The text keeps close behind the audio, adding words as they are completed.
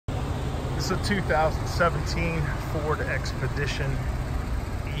This is a 2017 Ford Expedition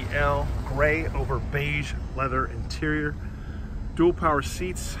EL, gray over beige leather interior, dual power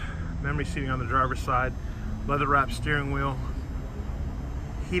seats, memory seating on the driver's side, leather wrapped steering wheel,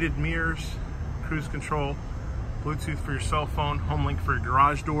 heated mirrors, cruise control, Bluetooth for your cell phone, home link for your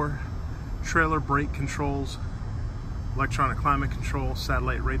garage door, trailer brake controls, electronic climate control,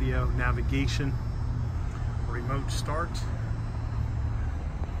 satellite radio, navigation, remote start,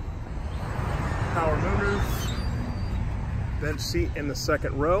 power moonroof, bench seat in the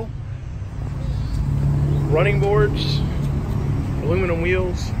second row, running boards, aluminum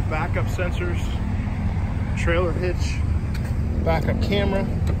wheels, backup sensors, trailer hitch, backup camera,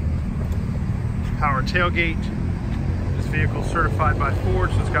 power tailgate. This vehicle is certified by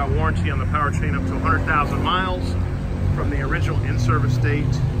Ford, so it's got warranty on the powertrain up to 100,000 miles from the original in-service date,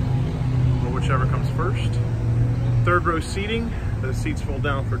 or whichever comes first. Third row seating, the seats fold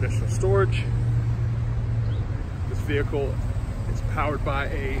down for additional storage. This vehicle is powered by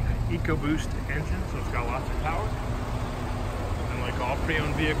a EcoBoost engine, so it's got lots of power. And like all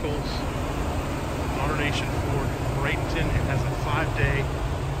pre-owned vehicles, AutoNation Ford Bradenton, it has a 5-day,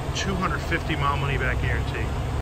 250-mile money-back guarantee.